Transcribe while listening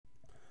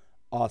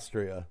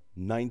Austria,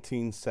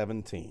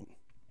 1917.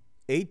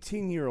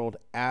 18-year-old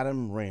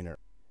Adam Rainer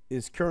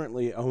is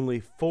currently only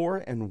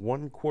 4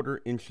 1/4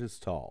 inches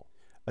tall.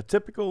 A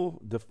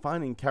typical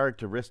defining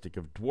characteristic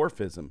of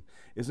dwarfism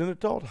is an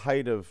adult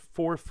height of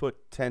 4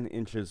 foot 10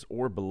 inches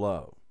or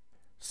below.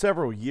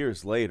 Several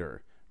years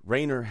later,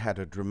 Rainer had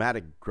a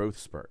dramatic growth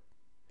spurt.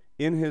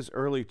 In his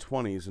early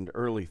 20s and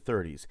early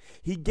 30s,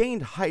 he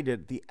gained height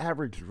at the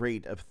average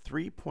rate of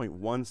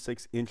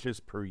 3.16 inches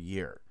per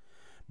year.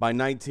 By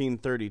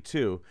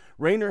 1932,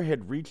 Rainer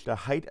had reached a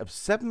height of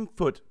 7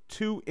 foot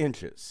 2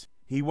 inches.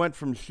 He went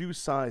from shoe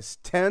size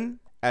 10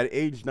 at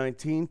age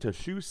 19 to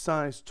shoe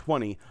size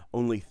 20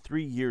 only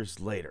 3 years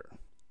later.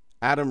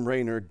 Adam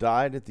Rainer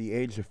died at the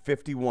age of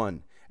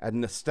 51 at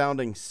an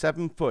astounding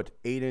 7 foot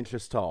 8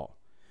 inches tall,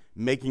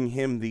 making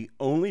him the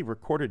only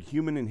recorded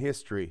human in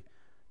history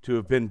to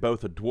have been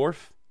both a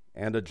dwarf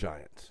and a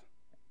giant.